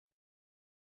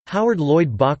Howard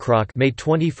Lloyd Bachrach (May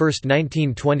 21,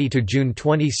 1920 to June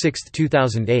 26,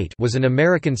 2008) was an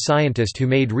American scientist who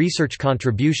made research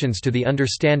contributions to the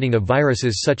understanding of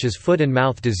viruses such as foot and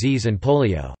mouth disease and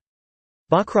polio.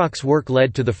 Bachrach's work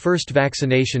led to the first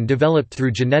vaccination developed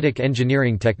through genetic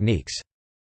engineering techniques.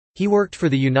 He worked for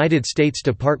the United States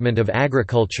Department of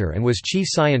Agriculture and was chief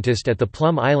scientist at the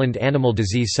Plum Island Animal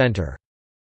Disease Center.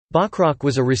 Bachrach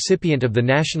was a recipient of the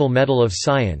National Medal of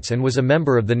Science and was a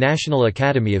member of the National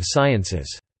Academy of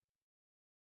Sciences.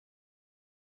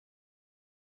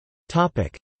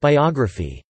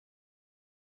 Biography.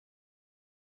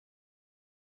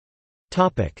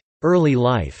 Early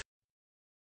life.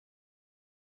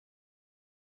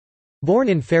 Born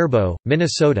in Faribault,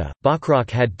 Minnesota,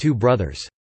 Bachrach had two brothers.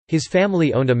 His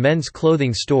family owned a men's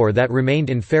clothing store that remained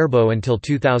in Faribault until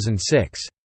 2006.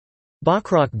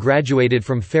 Bachrach graduated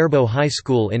from Faribault High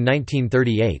School in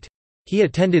 1938. He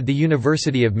attended the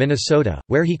University of Minnesota,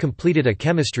 where he completed a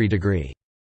chemistry degree.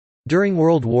 During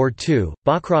World War II,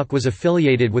 Bachrach was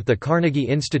affiliated with the Carnegie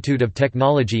Institute of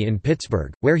Technology in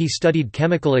Pittsburgh, where he studied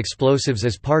chemical explosives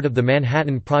as part of the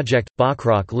Manhattan Project.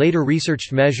 Bachrach later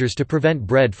researched measures to prevent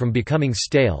bread from becoming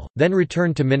stale, then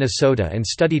returned to Minnesota and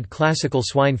studied classical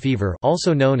swine fever,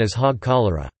 also known as hog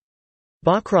cholera.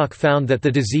 Bachrach found that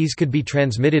the disease could be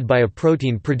transmitted by a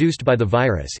protein produced by the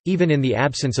virus, even in the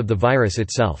absence of the virus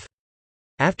itself.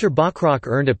 After Bachrach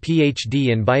earned a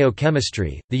Ph.D. in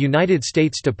biochemistry, the United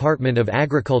States Department of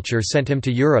Agriculture sent him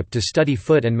to Europe to study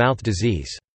foot and mouth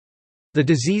disease. The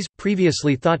disease,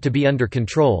 previously thought to be under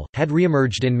control, had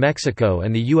reemerged in Mexico,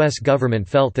 and the U.S. government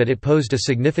felt that it posed a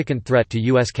significant threat to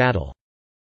U.S. cattle.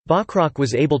 Bachrach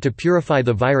was able to purify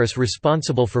the virus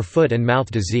responsible for foot and mouth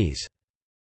disease.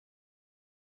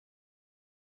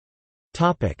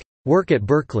 Work at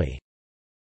Berkeley.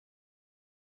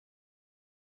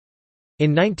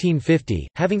 In 1950,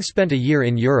 having spent a year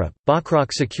in Europe,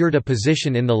 Bachrach secured a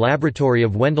position in the laboratory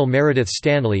of Wendell Meredith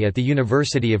Stanley at the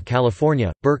University of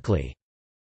California, Berkeley.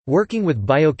 Working with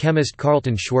biochemist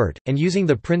Carlton Schwerdt, and using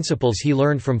the principles he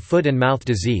learned from foot and mouth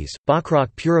disease, Bachrach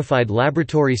purified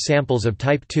laboratory samples of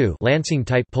type 2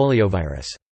 Lansing-type poliovirus.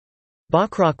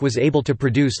 Bachrach was able to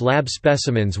produce lab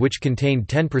specimens which contained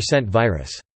 10%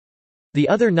 virus. The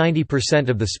other 90%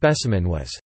 of the specimen was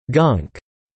gunk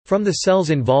from the cells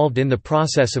involved in the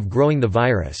process of growing the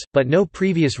virus, but no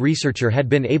previous researcher had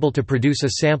been able to produce a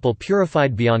sample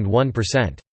purified beyond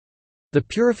 1%. The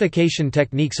purification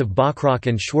techniques of Bachrach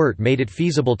and Schwerdt made it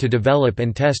feasible to develop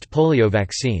and test polio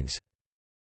vaccines.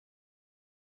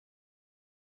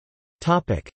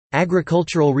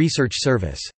 Agricultural Research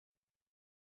Service.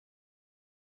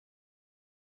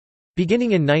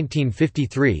 Beginning in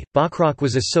 1953, Bachrach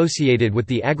was associated with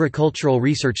the Agricultural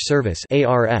Research Service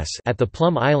at the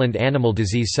Plum Island Animal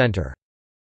Disease Center.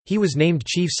 He was named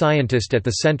chief scientist at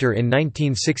the center in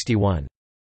 1961.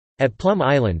 At Plum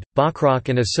Island, Bachrach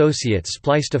and associates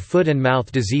spliced a foot and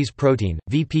mouth disease protein,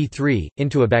 VP3,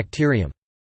 into a bacterium.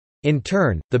 In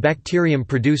turn, the bacterium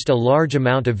produced a large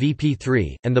amount of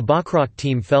VP3, and the Bachrach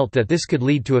team felt that this could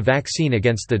lead to a vaccine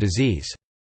against the disease.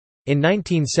 In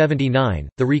 1979,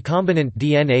 the Recombinant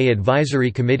DNA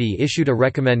Advisory Committee issued a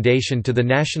recommendation to the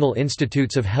National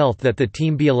Institutes of Health that the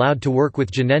team be allowed to work with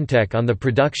Genentech on the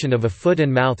production of a foot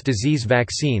and mouth disease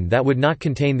vaccine that would not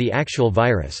contain the actual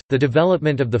virus. The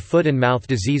development of the foot and mouth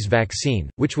disease vaccine,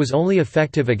 which was only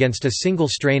effective against a single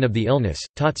strain of the illness,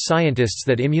 taught scientists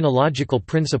that immunological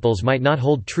principles might not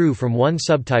hold true from one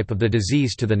subtype of the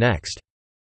disease to the next.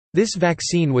 This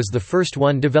vaccine was the first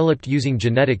one developed using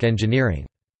genetic engineering.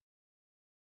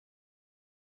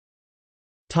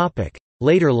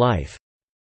 Later life.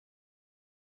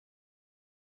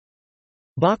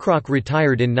 Bachrach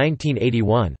retired in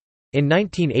 1981. In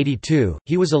 1982,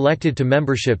 he was elected to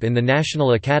membership in the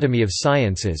National Academy of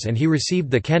Sciences and he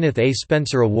received the Kenneth A.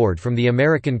 Spencer Award from the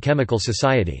American Chemical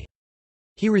Society.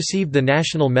 He received the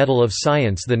National Medal of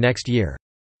Science the next year.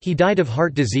 He died of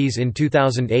heart disease in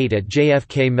 2008 at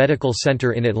JFK Medical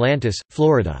Center in Atlantis,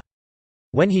 Florida.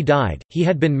 When he died, he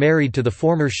had been married to the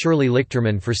former Shirley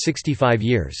Lichterman for 65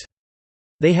 years.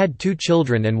 They had 2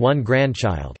 children and 1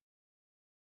 grandchild.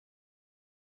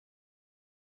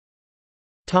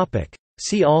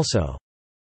 See also: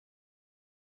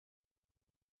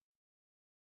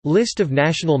 List of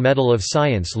National Medal of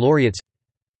Science laureates.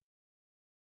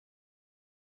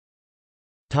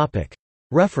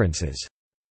 References